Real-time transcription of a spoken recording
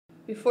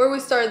Before we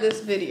start this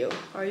video,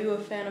 are you a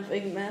fan of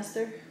Ink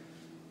Master?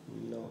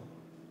 No.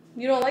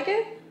 You don't like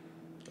it?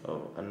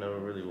 Oh, I never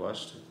really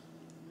watched it.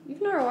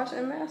 You've never watched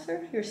Ink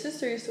Master? Your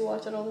sister used to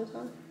watch it all the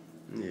time.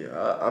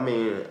 Yeah, I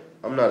mean,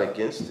 I'm not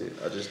against it.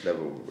 I just never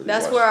really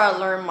That's watched where it. I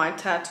learned my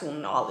tattoo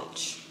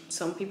knowledge.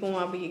 Some people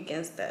might be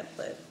against that,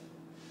 but...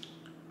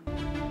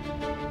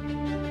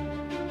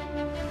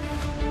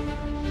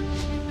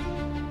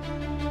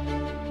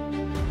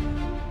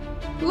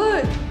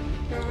 Look!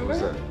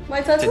 Remember?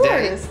 My tattoo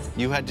artist.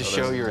 You had to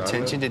show your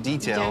attention to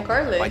detail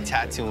by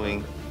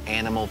tattooing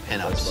animal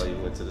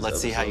pinups. Let's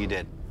see how you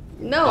did.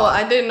 No,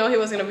 I didn't know he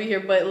was gonna be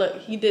here, but look,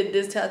 he did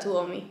this tattoo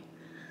on me.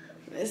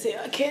 Let's see,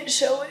 I can't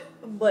show it,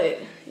 but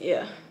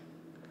yeah.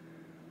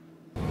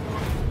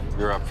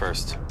 You're up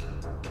first.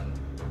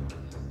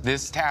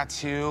 This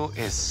tattoo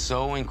is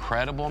so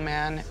incredible,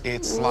 man.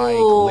 It's like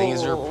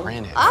laser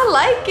printed. I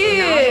like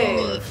it.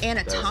 Not only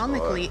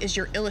anatomically is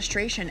your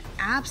illustration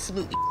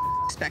absolutely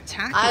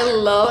spectacular. I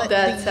love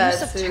that the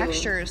tattoo. use of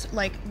textures,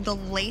 like the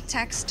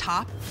latex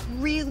top,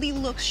 really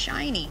looks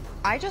shiny.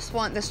 I just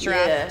want this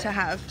strap to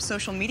have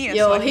social media.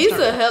 Yo, so he's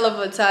a hell of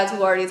a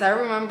tattoo artist. I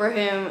remember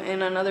him in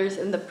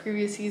the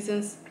previous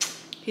seasons.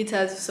 He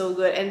tattoos so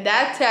good, and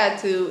that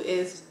tattoo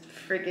is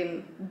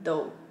freaking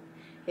dope.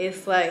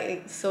 It's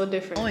like so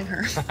different. Following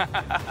her.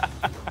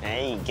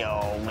 There you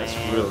go, man.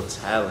 That's real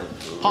talent,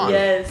 bro.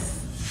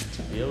 Yes.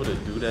 To be able to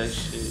do that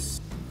shit.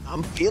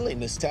 I'm feeling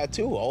this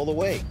tattoo all the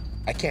way.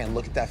 I can't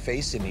look at that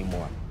face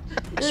anymore.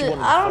 It's one of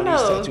the I don't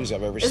funniest know. tattoos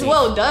I've ever It's seen.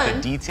 well The done.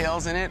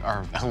 details in it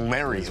are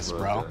hilarious,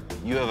 bro.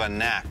 You have a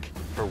knack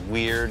for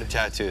weird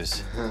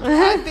tattoos.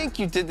 I think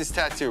you did this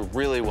tattoo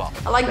really well.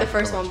 I like the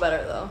first one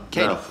better though.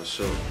 Katie. Nah, for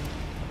sure.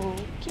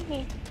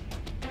 Okay.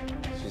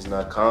 She's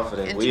not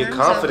confident. In Where your terms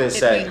confidence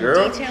of it at, being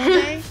girl? detail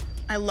day,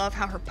 I love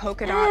how her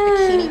polka dot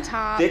bikini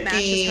top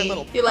matches her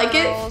little You like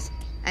it? pearls,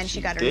 and she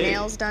got her did.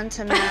 nails done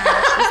to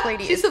match. This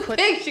lady She's is a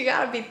pig. She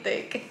gotta be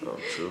thick. Oh,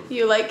 true.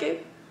 You like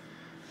it?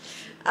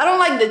 I don't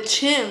like the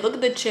chin. Look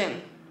at the chin.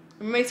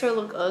 It makes her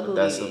look ugly.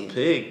 That's a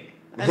pig.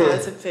 I know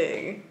it's a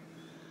pig.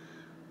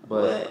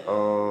 But, is she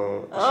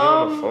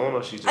on the phone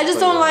or she just I just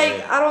playing don't with her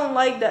like. hand? I don't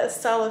like that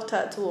style of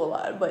tattoo a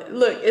lot. But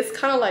look, it's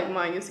kind of like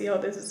mine. You see how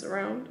this is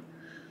around?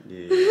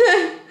 Yeah.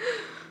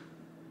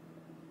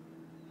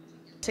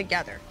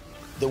 together.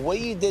 The way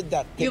you did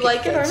that You picket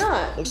like it or fence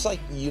not? looks like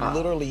you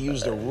literally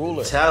used a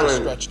ruler to talent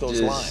stretch those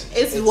just- lines.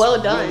 It's well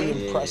done.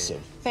 Really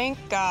impressive. Thank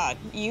God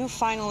you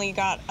finally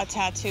got a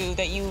tattoo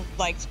that you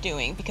liked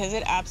doing because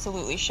it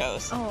absolutely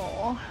shows.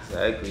 Oh.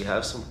 Exactly.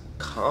 Have some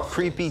confidence.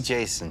 Creepy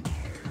Jason.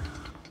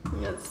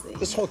 Let's see.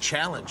 This whole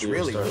challenge You're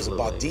really starting was to look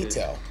about like it.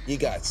 detail. You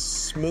got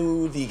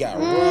smooth, you got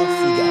rough,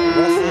 you got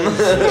ruffles,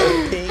 you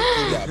got pink,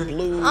 you got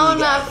blue, you I'm got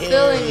not hair,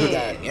 feeling you it.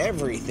 got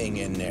everything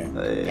in there.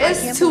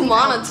 It's too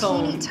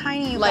monotone. Teeny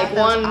tiny, Like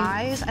about those one.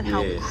 eyes and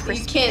how Yeah. crispy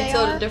You can't they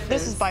tell the are.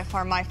 difference. This is by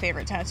far my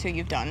favorite tattoo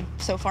you've done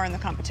so far in the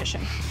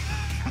competition.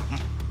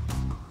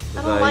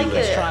 I don't like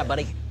it. Try,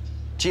 buddy.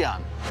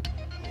 Gian.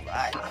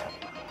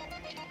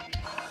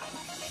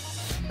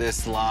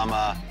 This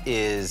llama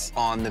is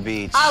on the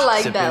beach. I like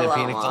sipping that a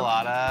pina llama.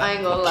 colada. I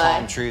ain't gonna The lie.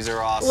 palm trees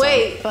are awesome.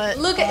 Wait, But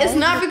look at. It's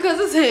not because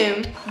it's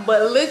him,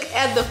 but look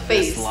at the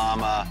face. This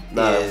llama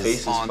Nah, the is face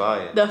is on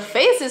fire. The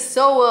face is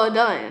so well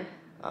done.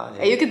 I And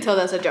hate you can tell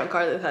that's a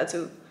Giancarlo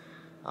tattoo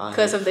I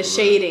because hate of the for real.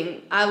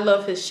 shading. I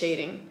love his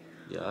shading.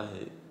 Yeah, I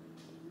hate.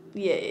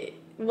 Yeah.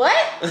 What?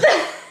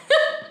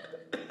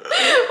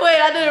 Wait,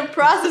 I didn't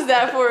process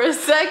that for a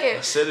second.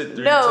 I said it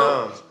 3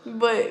 no, times.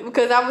 but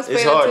because I was paying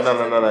It's hard.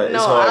 attention. No. It's No,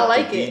 hard. I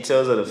like the it.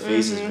 details of the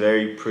face is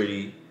very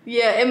pretty,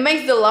 Yeah, it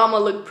makes the llama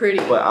look pretty.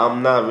 but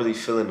I'm not really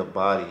feeling the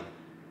body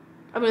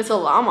I mean, it's a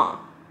llama.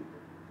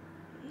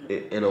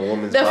 in a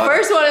woman's The body.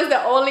 first one is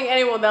the only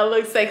animal that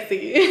looks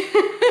sexy.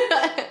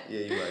 Yeah,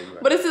 you're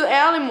right. But it's an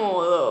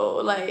animal though.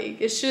 Like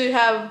it should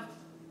have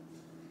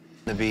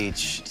the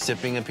beach,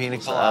 sipping a pina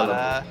It's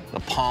colada. The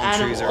palm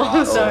trees are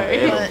animal. awesome.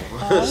 Sorry. But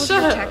all of Shut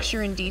the up.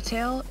 texture and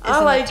detail is I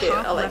in like the it,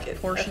 top I like left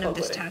it. portion I of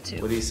this fuck with it.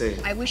 tattoo. What do you say?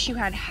 I wish you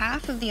had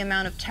half of the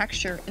amount of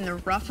texture in the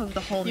rough of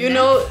the whole You neck,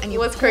 know and you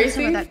what's pulled some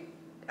crazy? of that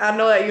I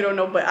know that you don't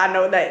know, but I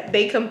know that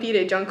they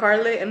competed,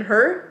 Giancarlo and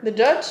her, the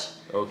judge.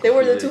 Oh, They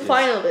were the two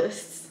competed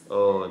against- finalists.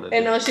 Oh,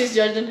 And now she's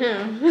judging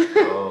him.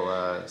 oh,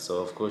 alright. So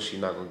of course she's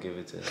not gonna give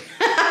it to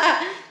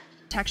him.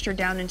 texture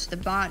down into the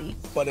body.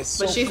 But it's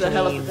But so she's a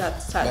hell of a clean.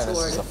 tattoo Man, this is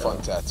artist, a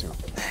fun tattoo.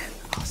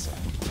 Awesome.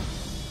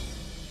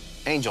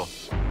 Angel,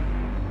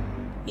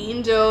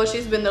 Angel,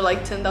 she's been there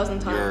like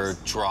 10,000 your times.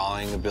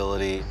 drawing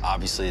ability,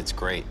 obviously it's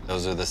great.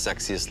 Those are the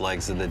sexiest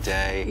legs of the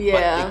day.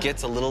 Yeah. But it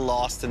gets a little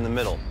lost in the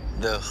middle.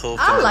 The hoof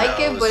I and the like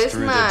it, nose but it's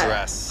through not the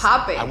dress.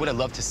 popping. I would have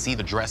loved to see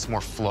the dress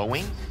more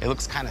flowing. It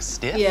looks kind of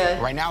stiff.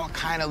 Yeah. Right now, it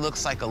kind of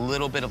looks like a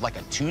little bit of like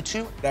a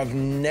tutu. I've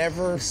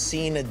never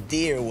seen a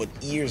deer with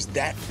ears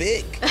that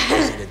big.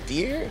 Is it a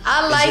deer?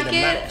 I Is like a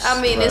it. mouse?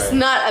 I mean, it's Right.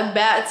 not a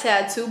bad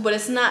tattoo, but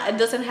it's not. It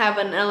doesn't have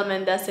an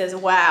element that says,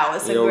 "Wow,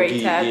 it's a great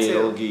Yeah, tattoo."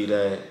 don't give you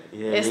that. You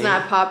know what I It's mean?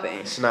 not popping.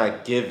 It's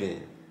not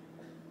giving.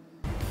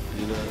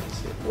 You know what I'm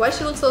saying? Why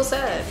she look so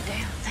sad?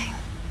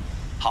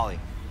 Holly,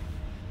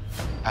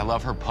 I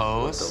love her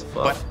pose,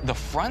 but the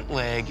front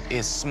leg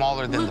is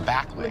smaller than the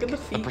back leg. Look at the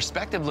feet. The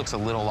perspective looks a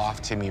little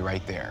off to me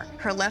right there.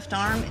 Her left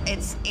arm,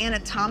 it's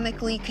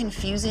anatomically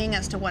confusing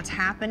as to what's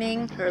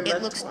happening.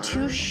 It looks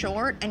too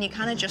short, and you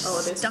kind of just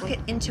stuck it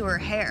into her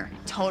hair.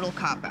 Total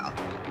cop-out.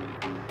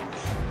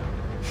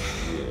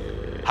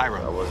 I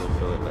wasn't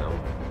feeling that one.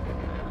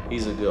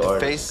 He's a good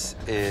artist.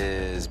 Face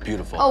is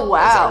beautiful. Oh,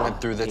 wow. As I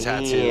went through the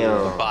tattoo,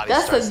 the body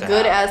That's starts a to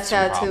good have ass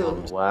some tattoo.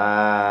 problems.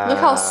 Wow. Look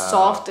how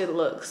soft it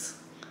looks.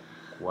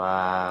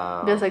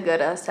 Wow. That's a good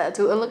ass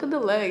tattoo. And look at the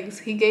legs.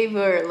 He gave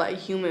her like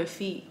human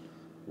feet.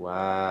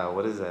 Wow.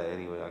 What is that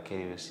anyway? I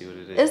can't even see what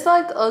it is. It's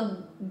like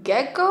a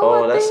gecko.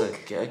 Oh, I that's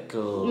think. a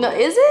gecko. No,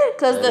 is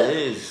it? It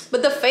is.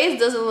 But the face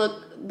doesn't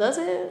look. Does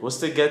it? What's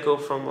the gecko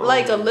from?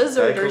 Like a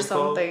lizard gecko or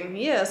something. called?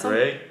 Yeah.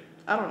 Greg?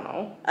 I don't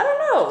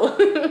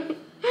know.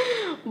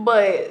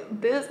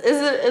 But this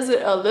is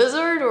it a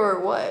lizard or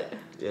what?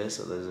 Yeah, it's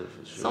a lizard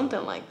for sure.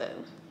 Something like that.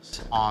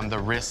 On the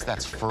wrist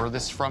that's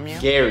furthest from you,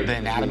 Gary. the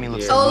anatomy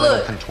looks Gary. a little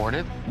look.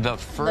 contorted. The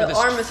furthest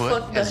arm is foot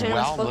fucked, the as hand is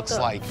well fucked looks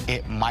up. like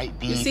it might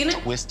You be seen it?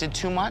 twisted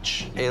too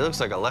much. Hey, it looks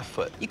like a left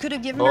foot. You could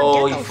have given her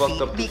Oh, gecko you fucked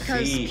feet up the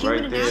because feet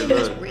human right there,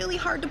 anatomy is look. really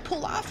hard to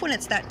pull off when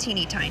it's that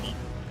teeny tiny.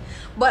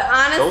 But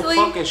honestly,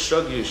 Don't fucking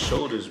shrug your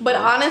shoulders, bro. but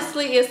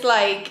honestly, it's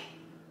like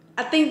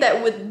I think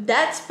that with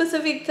that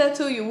specific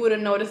tattoo, you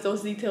wouldn't notice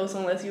those details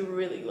unless you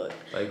really look.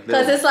 Like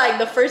Because this. it's like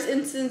the first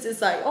instance, it's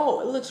like,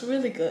 oh, it looks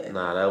really good.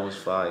 Nah, that was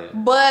fire.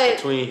 But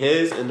Between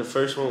his and the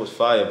first one was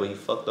fire, but he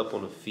fucked up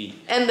on the feet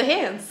and the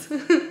hands.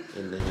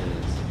 and the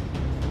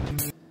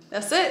hands.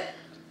 That's it.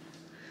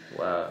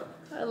 Wow.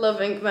 I love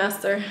Ink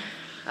Master.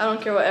 I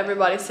don't care what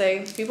everybody's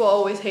saying. People are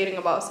always hating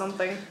about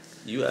something.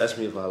 You asked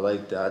me if I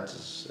liked it. I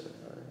just said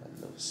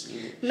I've never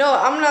seen it. No,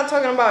 I'm not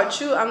talking about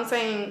you. I'm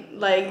saying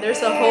like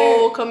there's a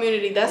whole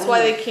community. That's why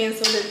they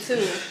canceled it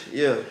too.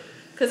 Yeah.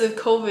 Because of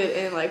COVID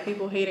and like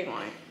people hating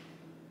on it.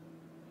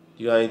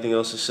 You got anything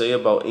else to say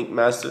about Ink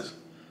Masters?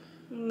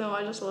 No,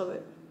 I just love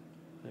it.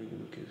 I give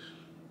you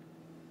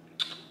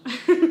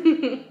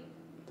a kiss.